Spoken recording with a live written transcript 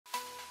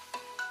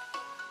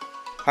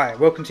Hi,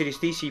 welcome to this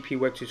DCP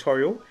web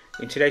tutorial.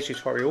 In today's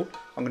tutorial,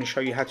 I'm going to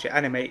show you how to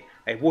animate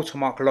a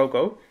watermark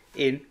logo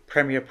in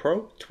Premiere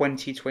Pro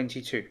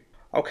 2022.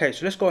 Okay,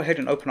 so let's go ahead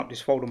and open up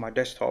this folder on my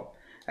desktop.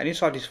 And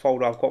inside this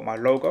folder, I've got my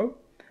logo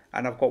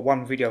and I've got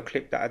one video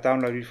clip that I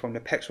downloaded from the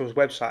Pexels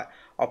website.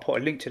 I'll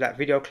put a link to that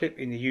video clip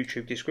in the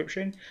YouTube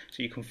description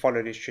so you can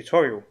follow this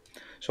tutorial.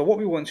 So what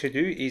we want to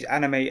do is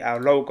animate our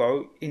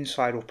logo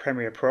inside of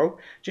Premiere Pro,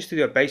 just to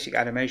do a basic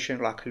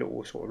animation like a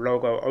little sort of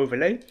logo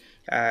overlay.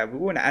 We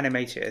want to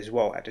animate it as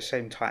well at the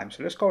same time.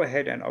 So let's go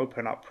ahead and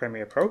open up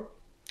Premiere Pro.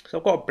 So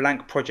I've got a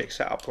blank project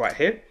set up right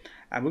here,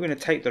 and we're going to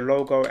take the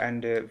logo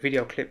and the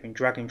video clip and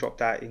drag and drop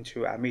that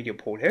into our media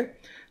pool here.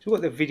 So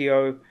we've got the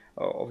video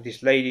of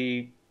this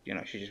lady, you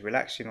know, she's just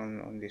relaxing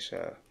on this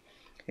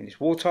in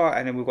this water,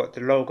 and then we've got the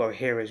logo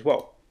here as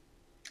well.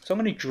 So I'm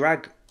going to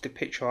drag the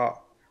picture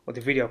or the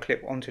video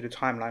clip onto the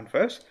timeline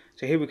first.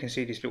 So here we can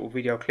see this little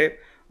video clip.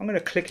 I'm going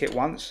to click it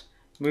once,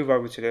 move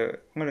over to the,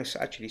 I'm going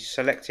to actually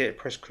select it,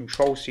 press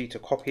Ctrl C to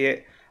copy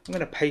it. I'm going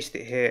to paste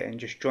it here and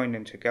just join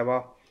them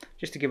together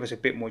just to give us a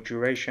bit more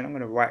duration. I'm going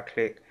to right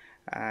click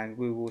and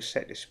we will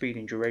set the speed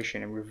and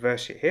duration and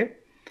reverse it here.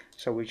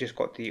 So we just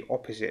got the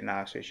opposite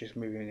now, so it's just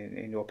moving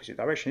in the opposite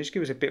direction. Just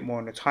give us a bit more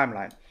on the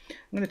timeline.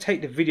 I'm going to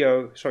take the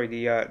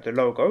the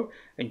logo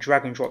and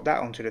drag and drop that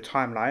onto the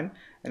timeline,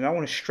 and I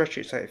want to stretch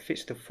it so it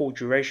fits the full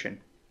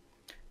duration.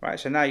 Right,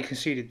 so now you can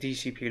see the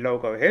DCP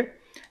logo here,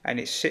 and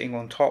it's sitting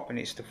on top and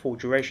it's the full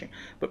duration.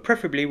 But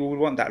preferably we would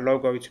want that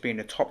logo to be in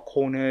the top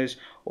corners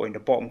or in the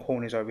bottom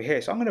corners over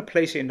here. So I'm going to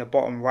place it in the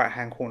bottom right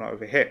hand corner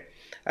over here.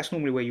 That's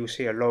normally where you'll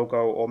see a logo,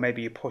 or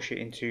maybe you push it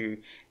into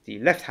the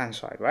left hand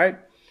side, right?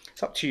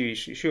 It's up to you,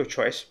 it's your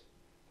choice.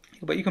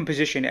 But you can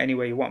position it any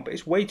way you want, but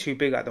it's way too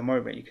big at the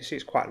moment. You can see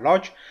it's quite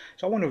large.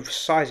 So I want to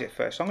size it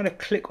first. So I'm going to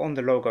click on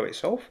the logo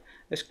itself.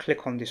 Let's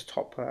click on this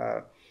top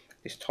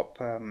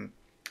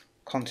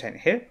content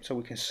here, so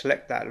we can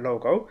select that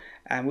logo,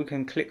 and we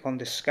can click on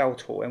the scale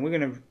tool, and we're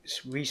going to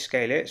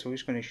rescale it. So we're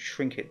just going to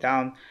shrink it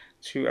down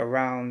to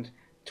around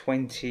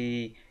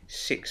 26%,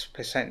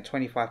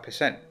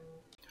 25%.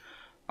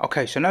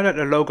 Okay, so now that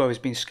the logo has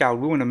been scaled,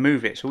 we want to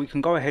move it. So we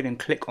can go ahead and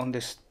click on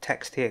this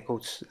text here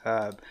called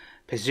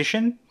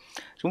position.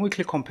 So when we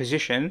click on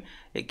position,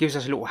 it gives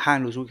us little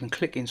handles. We can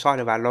click inside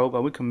of our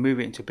logo, we can move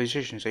it into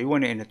position. So you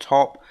want it in the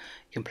top,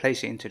 you can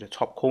place it into the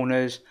top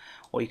corners,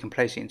 or you can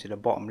place it into the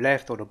bottom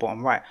left or the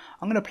bottom right.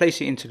 I'm going to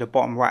place it into the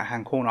bottom right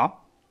hand corner,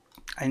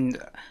 and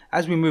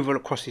as we move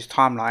across this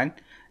timeline,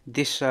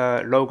 this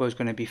logo is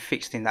going to be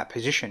fixed in that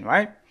position,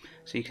 right?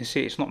 So you can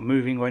see it's not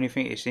moving or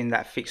anything, it's in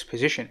that fixed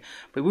position.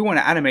 But we want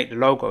to animate the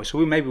logo, so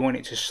we maybe want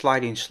it to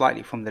slide in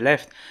slightly from the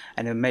left,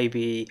 and then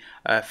maybe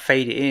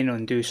fade it in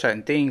and do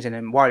certain things, and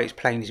then while it's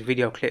playing this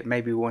video clip,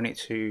 maybe we want it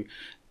to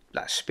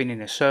like spin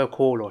in a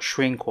circle or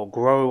shrink or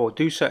grow or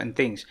do certain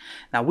things.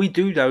 Now we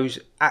do those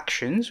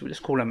actions, let's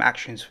call them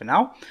actions for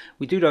now.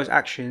 We do those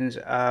actions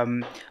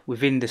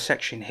within the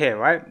section here,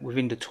 right?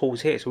 Within the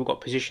tools here. So we've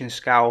got position,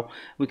 scale.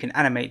 We can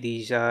animate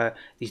these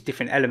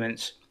different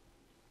elements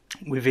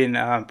within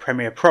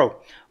Premiere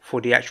Pro for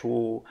the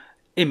actual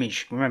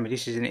image. Remember,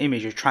 this is an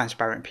image, a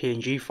transparent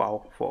PNG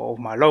file of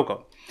my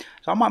logo.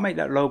 So I might make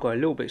that logo a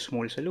little bit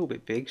smaller. It's a little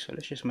bit big, so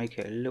let's just make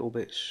it a little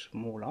bit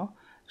smaller.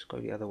 Let's go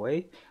the other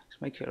way.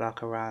 Let's make it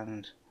like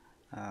around,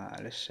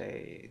 let's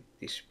say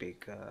this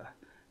big,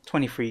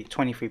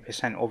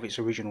 23% of its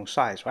original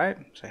size, right?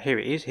 So here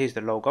it is. Here's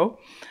the logo,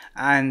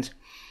 and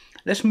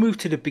let's move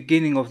to the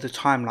beginning of the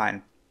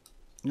timeline.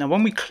 Now,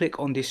 when we click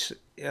on this,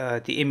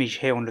 the image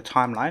here on the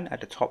timeline at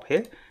the top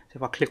here, so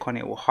if I click on it,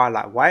 it will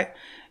highlight white.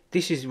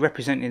 This is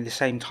representing the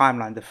same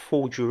timeline, the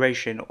full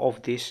duration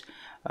of this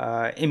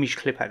image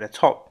clip at the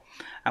top,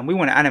 and we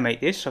want to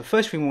animate this. So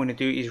first thing we want to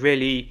do is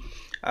really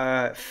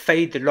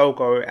fade the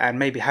logo and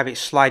maybe have it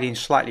slide in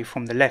slightly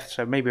from the left.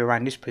 So maybe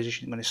around this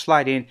position, it's going to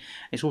slide in.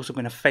 It's also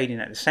going to fade in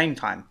at the same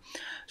time.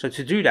 So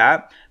to do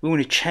that, we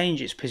want to change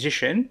its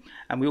position,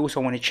 and we also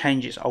want to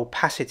change its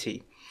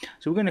opacity.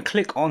 So we're going to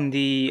click on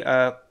the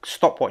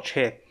stopwatch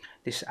here,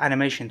 this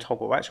animation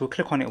toggle, right? So we'll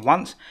click on it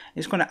once.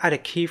 It's going to add a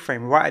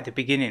keyframe right at the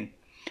beginning,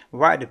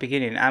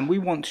 and we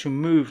want to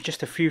move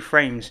just a few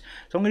frames.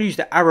 So I'm going to use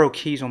the arrow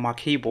keys on my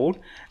keyboard,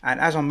 and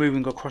as I'm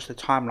moving across the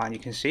timeline, you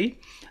can see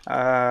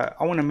I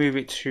want to move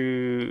it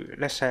to,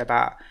 let's say,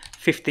 about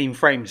 15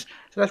 frames.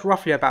 So that's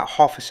roughly about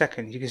half a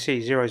second. You can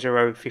see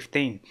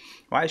 0015,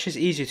 right? It's just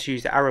easier to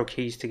use the arrow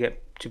keys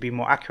to be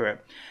more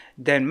accurate.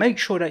 Then make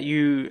sure that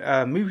you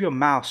move your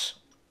mouse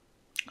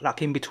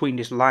like in between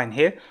this line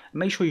here.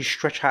 Make sure you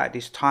stretch out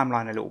this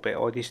timeline a little bit,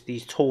 or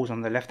these tools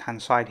on the left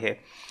hand side here,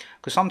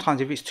 because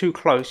sometimes if it's too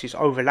close, it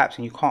overlaps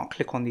and you can't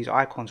click on these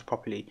icons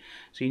properly.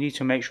 So you need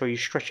to make sure you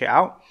stretch it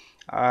out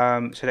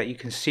so that you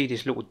can see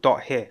this little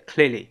dot here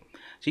clearly.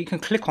 So you can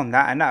click on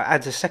that, and that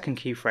adds a second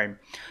keyframe.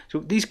 So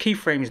these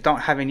keyframes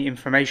don't have any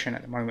information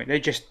at the moment, they're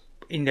just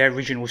in their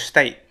original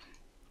state.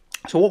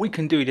 So what we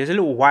can do, there's a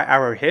little white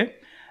arrow here,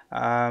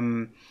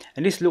 and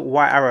this little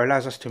white arrow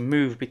allows us to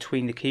move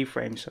between the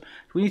keyframes. So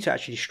we need to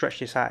actually stretch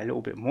this out a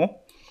little bit more.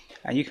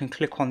 and you can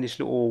click on this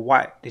little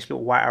white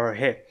arrow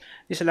here.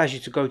 This allows you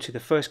to go to the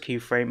first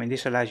keyframe, and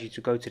this allows you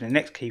to go to the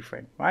next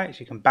keyframe, right? So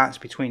you can bounce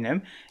between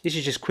them. This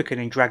is just quicker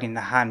than dragging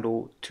the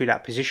handle to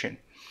that position.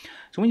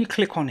 So when you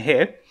click on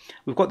here,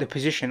 we've got the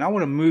position. I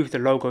want to move the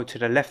logo to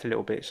the left a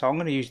little bit, so I'm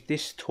going to use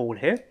this tool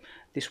here,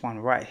 this one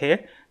right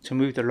here, to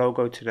move the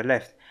logo to the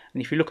left.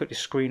 And if you look at the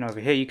screen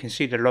over here, you can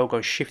see the logo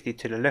shifted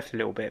to the left a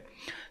little bit.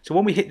 So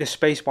when we hit the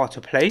spacebar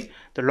to play,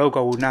 the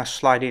logo will now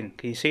slide in.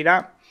 Can you see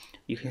that?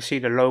 You can see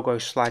the logo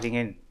sliding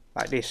in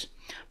like this.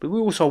 But we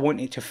also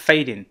want it to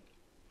fade in.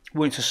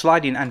 We want it to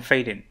slide in and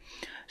fade in.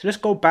 So let's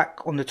go back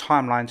on the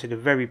timeline to the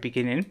very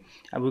beginning,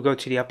 and we'll go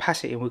to the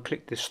opacity and we'll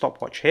click the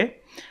stopwatch here.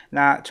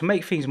 Now, to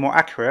make things more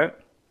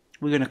accurate,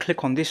 we're going to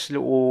click on this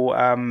little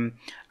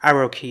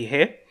arrow key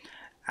here,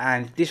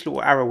 and this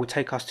little arrow will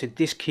take us to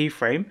this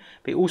keyframe,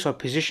 but it also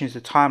positions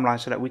the timeline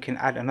so that we can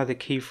add another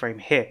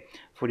keyframe here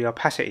for the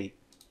opacity.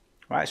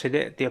 Right, so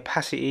the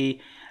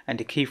opacity and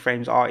the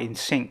keyframes are in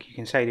sync. You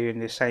can say they're in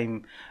the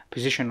same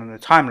position on the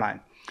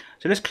timeline.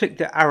 So let's click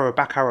the arrow,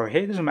 back arrow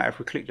here. It doesn't matter if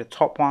we click the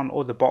top one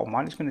or the bottom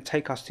one. It's going to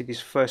take us to this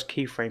first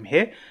keyframe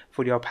here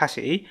for the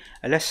opacity,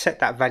 and let's set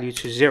that value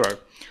to 0.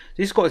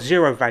 This has got a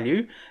 0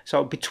 value,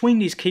 so between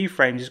these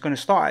keyframes it's going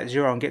to start at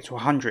 0 and get to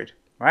 100,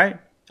 right?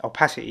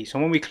 Opacity. So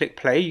when we click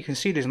play, you can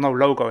see there's no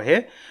logo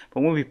here,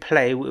 but when we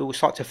play, it will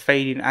start to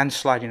fade in and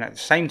slide in at the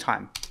same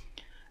time.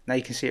 Now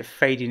you can see it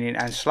fading in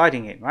and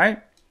sliding in,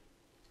 right?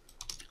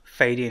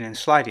 Fade in and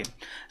slide in. So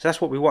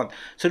that's what we want.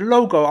 So the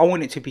logo, I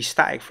want it to be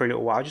static for a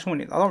little while. I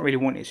don't really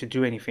want it to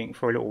do anything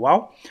for a little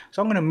while.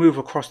 So I'm going to move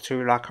across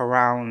to like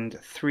around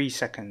 3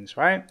 seconds,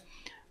 right?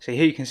 So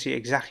here you can see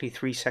exactly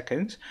 3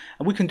 seconds,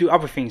 and we can do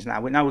other things now.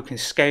 Now we can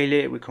scale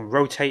it, we can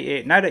rotate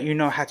it. Now that you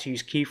know how to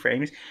use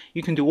keyframes,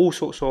 you can do all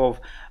sorts of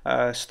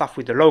stuff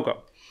with the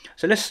logo.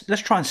 So let's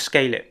try and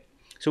scale it.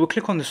 So we'll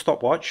click on the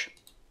stopwatch,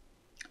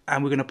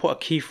 and we're going to put a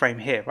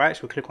keyframe here, right?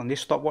 So we'll click on this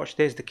stopwatch,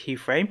 there's the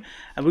keyframe,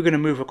 and we're going to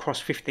move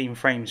across 15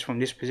 frames from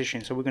this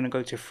position. So we're going to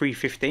go to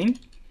 315.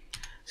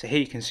 So here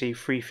you can see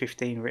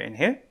 315 written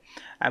here,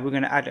 and we're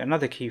going to add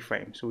another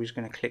keyframe. So we're just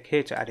going to click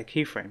here to add a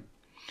keyframe.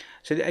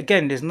 So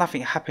again, there's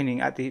nothing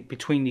happening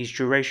between these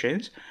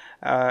durations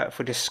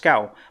for the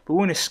scale, but we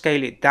want to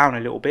scale it down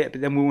a little bit,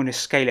 but then we want to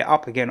scale it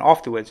up again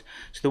afterwards.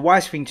 So the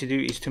wise thing to do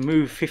is to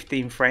move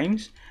 15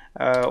 frames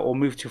or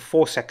move to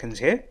 4 seconds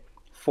here,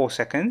 4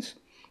 seconds,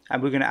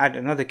 and we're going to add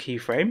another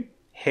keyframe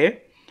here,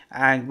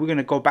 and we're going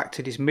to go back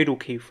to this middle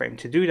keyframe.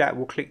 To do that,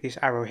 we'll click this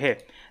arrow here.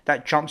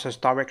 That jumps us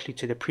directly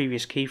to the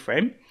previous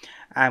keyframe,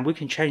 and we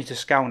can change the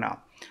scale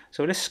now.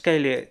 So let's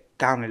scale it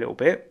down a little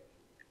bit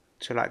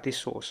to like this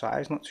sort of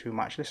size, not too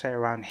much, let's say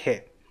around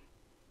here.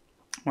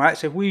 Alright,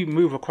 so if we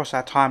move across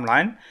our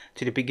timeline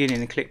to the beginning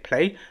and click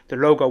play, the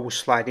logo will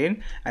slide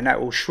in and that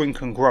will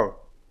shrink and grow.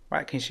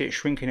 Right, can you see it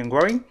shrinking and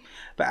growing?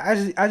 But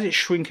as it's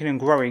shrinking and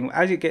growing,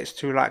 as it gets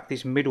to like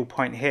this middle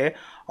point here,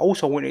 I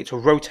also want it to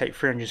rotate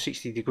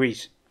 360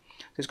 degrees.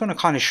 So it's going to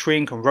kind of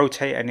shrink and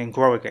rotate and then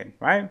grow again,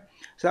 right?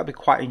 So that'd be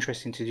quite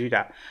interesting to do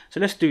that. So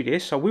let's do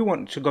this. So we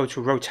want to go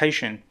to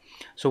rotation.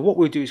 So what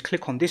we'll do is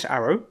click on this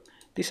arrow.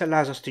 This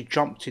allows us to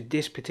jump to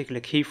this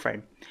particular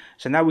keyframe.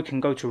 So now we can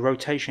go to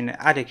rotation and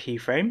add a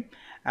keyframe,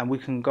 and we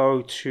can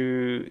go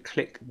to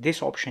click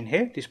this option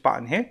here, this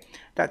button here.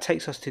 That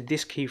takes us to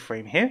this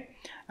keyframe here,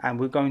 and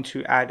we're going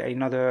to add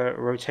another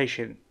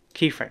rotation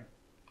keyframe.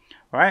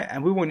 Right,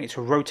 and we want it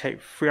to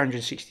rotate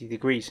 360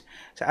 degrees.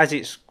 So as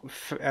it's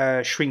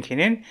shrinking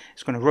in,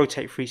 it's going to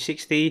rotate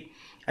 360,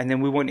 and then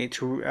we want it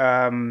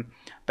to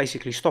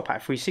basically stop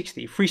at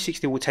 360.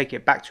 360 will take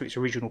it back to its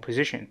original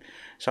position.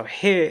 So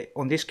here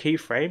on this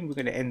keyframe, we're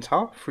going to enter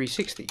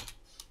 360.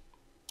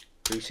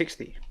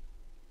 360.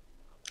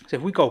 So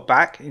if we go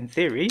back, in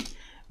theory,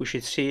 we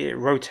should see it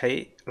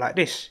rotate like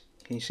this.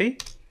 Can you see?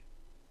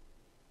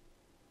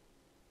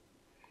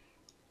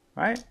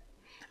 Right?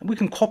 And we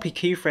can copy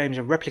keyframes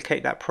and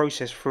replicate that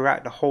process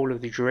throughout the whole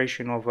of the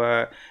duration of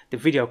the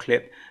video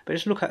clip. But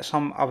let's look at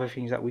some other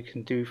things that we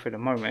can do for the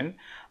moment.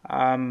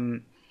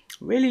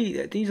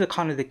 Really, these are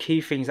kind of the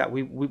key things that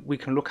we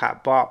can look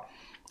at, but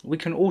we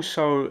can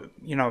also,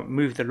 you know,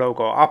 move the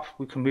logo up.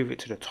 We can move it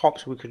to the top,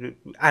 so we could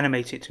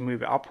animate it to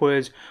move it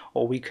upwards,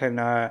 or we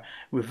can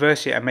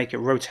reverse it and make it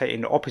rotate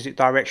in the opposite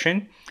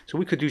direction. So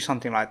we could do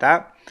something like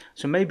that.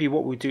 So maybe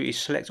what we do is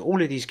select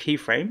all of these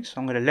keyframes. So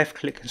I'm going to left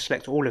click and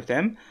select all of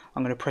them.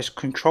 I'm going to press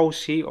Control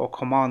C or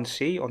Command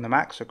C on the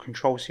Mac, so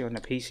Control C on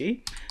the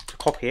PC to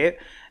copy it.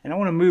 And I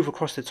want to move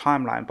across the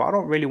timeline, but I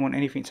don't really want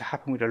anything to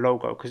happen with the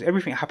logo because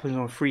everything happens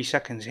on 3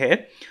 seconds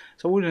here.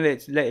 So we're going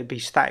to let it be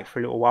static for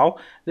a little while.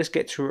 Let's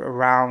get to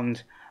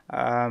around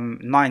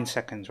 9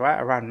 seconds, right?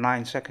 Around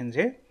 9 seconds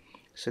here.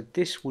 So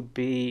this would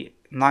be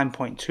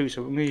 9.2.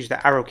 So we're going to use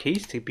the arrow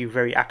keys to be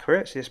very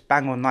accurate. So let's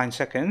bang on 9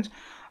 seconds.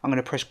 I'm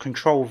going to press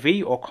Control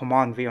V or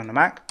Command V on the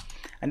Mac,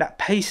 and that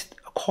pastes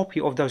a copy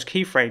of those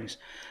keyframes.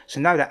 So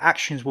now the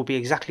actions will be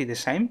exactly the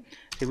same.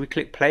 So if we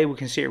click play, we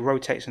can see it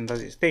rotates and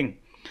does its thing.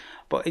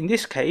 But in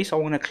this case, I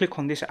want to click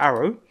on this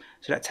arrow.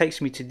 So that takes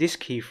me to this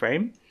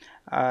keyframe,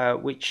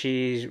 which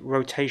is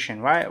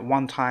rotation, right?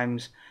 1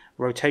 times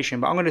rotation,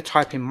 but I'm going to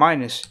type in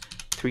minus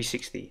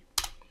 360.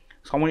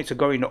 So I want it to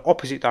go in the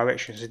opposite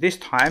direction. So this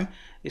time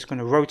it's going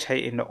to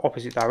rotate in the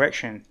opposite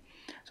direction.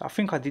 So I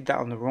think I did that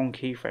on the wrong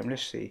keyframe.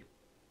 Let's see.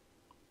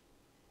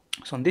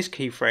 So on this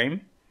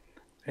keyframe,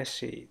 let's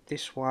see,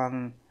 this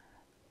one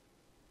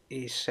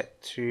is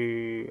set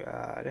to,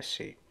 let's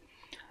see.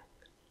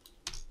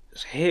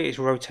 So here it's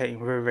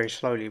rotating very, very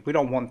slowly. We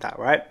don't want that,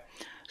 right?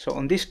 So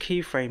on this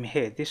keyframe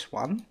here, this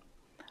one,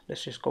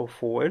 let's just go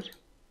forward.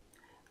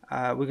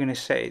 We're going to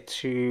set it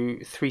to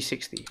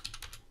 360.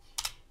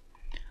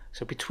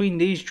 So between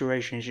these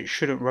durations, it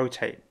shouldn't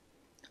rotate,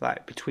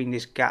 like between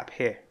this gap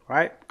here,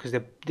 right? Because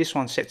this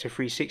one's set to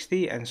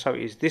 360 and so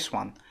is this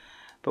one.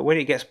 But when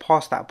it gets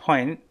past that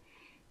point,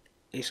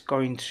 it's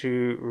going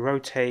to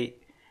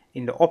rotate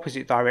in the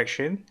opposite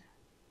direction,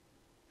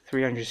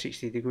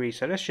 360 degrees.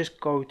 So let's just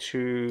go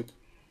to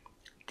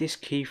this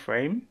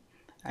keyframe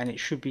and it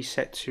should be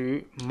set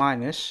to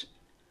minus.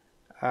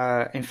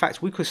 In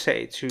fact, we could set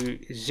it to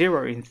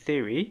 0 in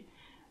theory.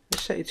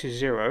 Let's set it to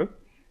 0.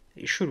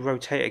 It should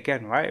rotate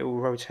again, right? It will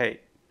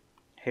rotate.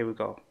 Here we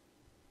go.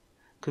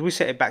 Because we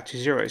set it back to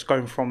 0, it's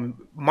going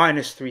from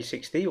minus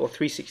 360 or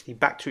 360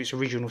 back to its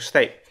original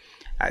state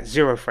at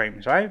 0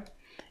 frames, right?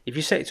 If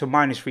you set it to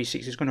minus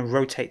 360, it's going to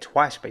rotate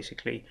twice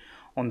basically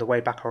on the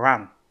way back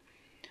around.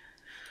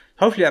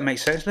 Hopefully that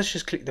makes sense. Let's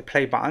just click the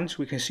play button so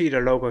we can see the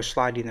logo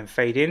slide in and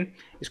fade in.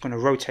 It's going to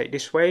rotate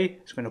this way.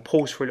 It's going to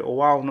pause for a little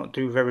while, not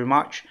do very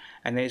much,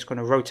 and then it's going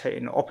to rotate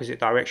in the opposite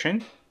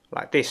direction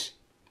like this,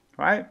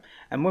 right?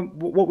 And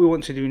what we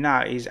want to do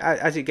now is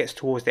as it gets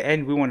towards the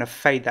end, we want to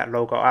fade that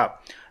logo out.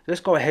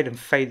 Let's go ahead and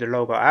fade the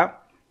logo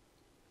out.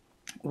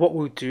 What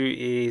we'll do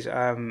is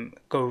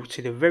go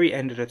to the very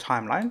end of the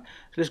timeline.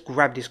 So let's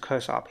grab this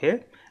cursor up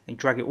here and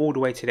drag it all the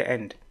way to the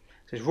end.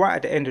 So it's right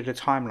at the end of the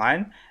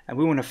timeline and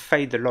we want to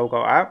fade the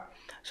logo out.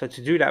 So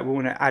to do that, we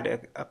want to add an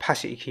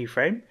opacity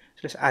keyframe. So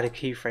let's add a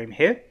keyframe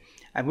here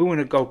and we want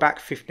to go back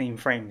 15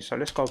 frames. So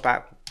let's go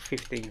back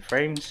 15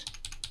 frames.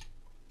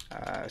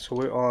 So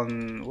we're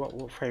on,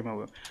 what frame are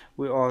we?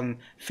 We're on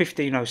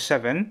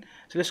 1507.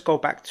 So let's go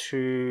back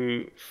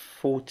to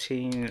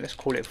 14, let's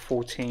call it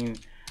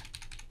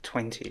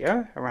 1420,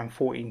 yeah? Around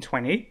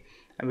 1420.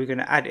 And we're going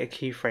to add a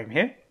keyframe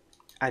here,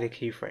 add a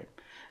keyframe.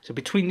 So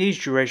between these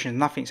durations,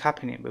 nothing's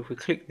happening. But if we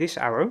click this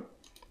arrow,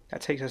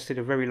 that takes us to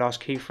the very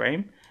last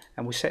keyframe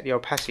and we set the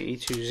opacity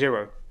to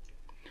 0.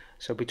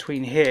 So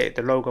between here,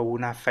 the logo will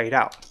now fade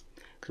out,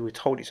 because we're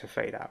told it to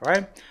fade out,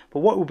 right? But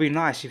what would be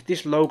nice if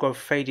this logo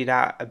faded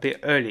out a bit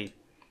early,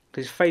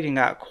 because it's fading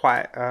out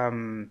quite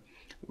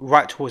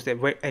right towards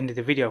the end of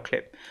the video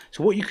clip.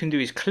 So what you can do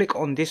is click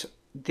on this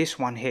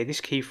one here,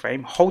 this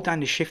keyframe, hold down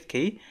the shift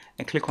key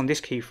and click on this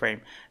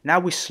keyframe.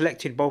 Now we've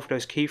selected both of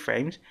those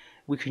keyframes,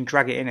 we can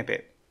drag it in a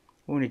bit.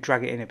 We want to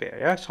drag it in a bit,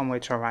 yeah, somewhere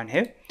to around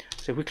here.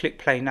 So if we click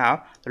play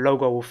now, the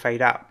logo will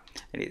fade out.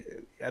 And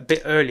a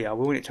bit earlier,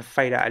 we want it to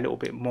fade out a little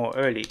bit more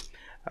early,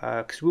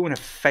 because we want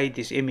to fade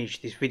this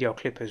image, this video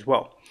clip as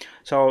well.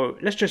 So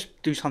let's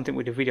just do something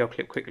with the video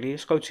clip quickly.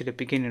 Let's go to the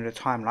beginning of the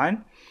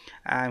timeline,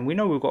 and we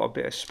know we've got a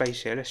bit of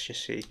space here. Let's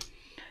just see.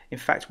 In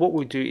fact, what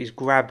we'll do is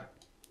grab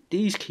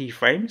these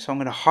keyframes. So I'm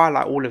going to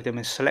highlight all of them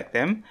and select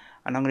them,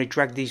 and I'm going to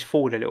drag these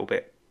forward a little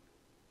bit,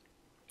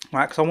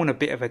 right? Because I want a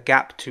bit of a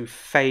gap to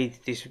fade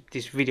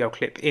this video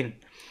clip in.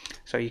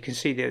 So you can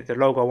see the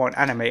logo won't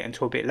animate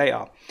until a bit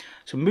later.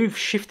 So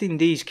shifting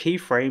these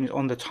keyframes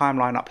on the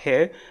timeline up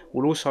here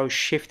will also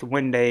shift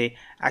when they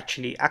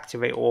actually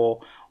activate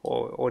or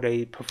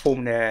they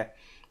perform their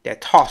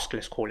task,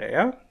 let's call it,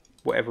 yeah?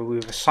 Whatever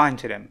we've assigned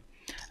to them.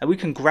 And we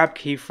can grab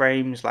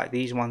keyframes like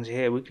these ones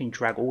here. We can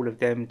drag all of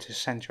them to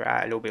center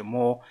out a little bit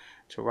more,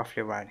 to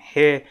roughly around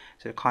here.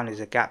 So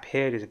there's a gap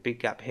here, there's a big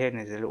gap here, and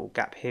there's a little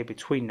gap here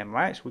between them,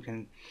 right? So we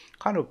can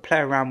kind of play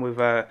around with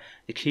the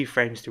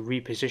keyframes to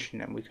reposition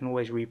them. We can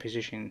always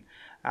reposition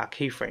our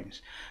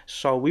keyframes.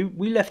 So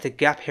we left a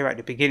gap here at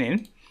the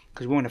beginning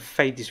because we want to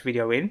fade this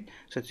video in.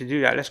 So to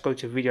do that, let's go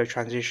to video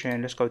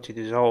transition, let's go to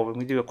dissolve, and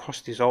we do a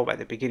cross dissolve at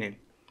the beginning,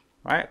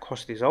 right?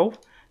 Cross dissolve.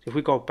 So if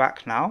we go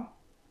back now,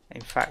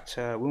 in fact,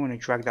 we want to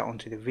drag that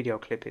onto the video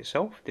clip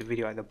itself, the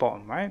video at the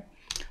bottom, right?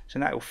 So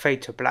now it will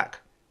fade to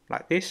black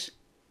like this,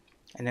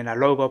 and then our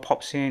logo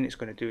pops in. It's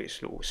going to do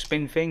its little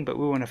spin thing, but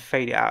we want to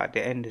fade it out at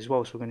the end as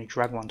well, so we're going to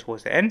drag one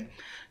towards the end.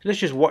 So let's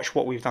just watch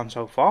what we've done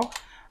so far.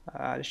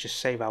 Let's just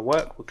save our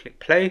work. We'll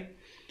click play.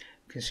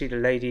 You can see the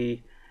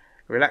lady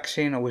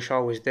relaxing. I wish I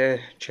was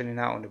there chilling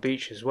out on the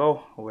beach as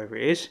well, or wherever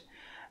it is.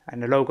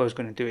 And the logo is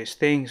going to do its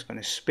thing. It's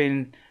going to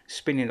spin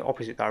in the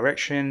opposite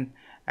direction,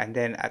 and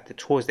then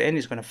towards the end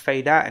it's going to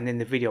fade out, and then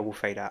the video will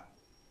fade out.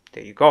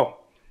 There you go.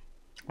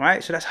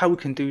 Right, so that's how we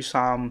can do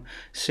some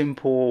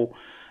simple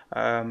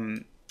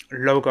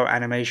logo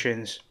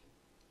animations,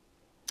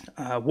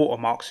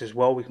 watermarks as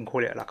well. We can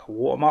call it like a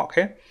watermark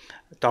here,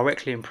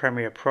 directly in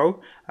Premiere Pro.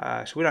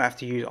 So we don't have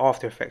to use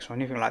After Effects or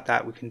anything like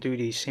that. We can do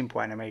these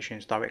simple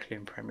animations directly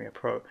in Premiere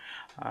Pro.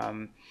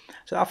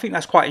 So I think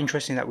that's quite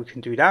interesting that we can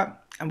do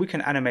that, and we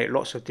can animate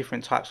lots of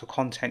different types of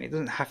content. It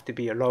doesn't have to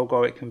be a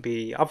logo, it can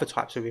be other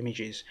types of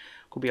images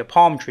Could be a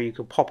palm tree. You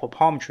could pop a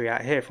palm tree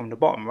out here from the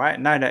bottom, right?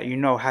 Now that you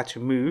know how to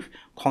move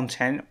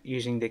content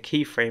using the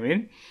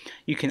keyframing,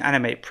 you can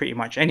animate pretty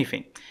much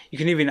anything. You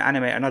can even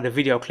animate another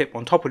video clip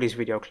on top of this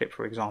video clip,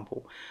 for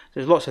example.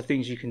 There's lots of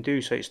things you can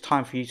do, so it's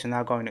time for you to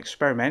now go and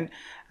experiment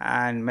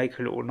and make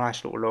a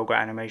nice little logo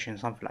animation,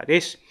 something like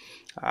this,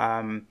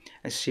 and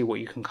see what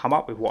you can come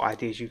up with, what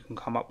ideas you can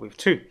come up with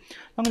too.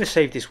 I'm going to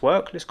save this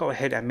work. Let's go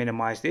ahead and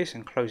minimize this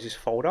and close this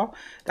folder.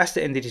 That's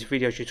the end of this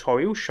video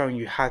tutorial showing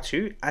you how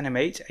to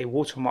animate a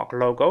watermark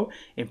logo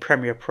in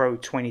Premiere Pro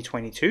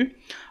 2022.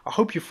 I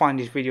hope you find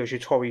this video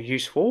tutorial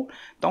useful.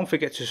 Don't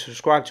forget to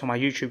subscribe to my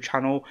YouTube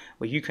channel,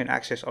 where you can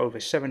access over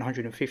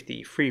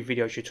 750 free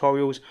video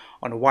tutorials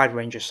on a wide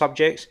range of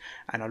subjects,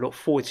 and I look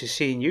forward to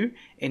seeing you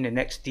in the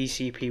next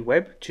DCP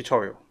web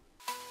tutorial.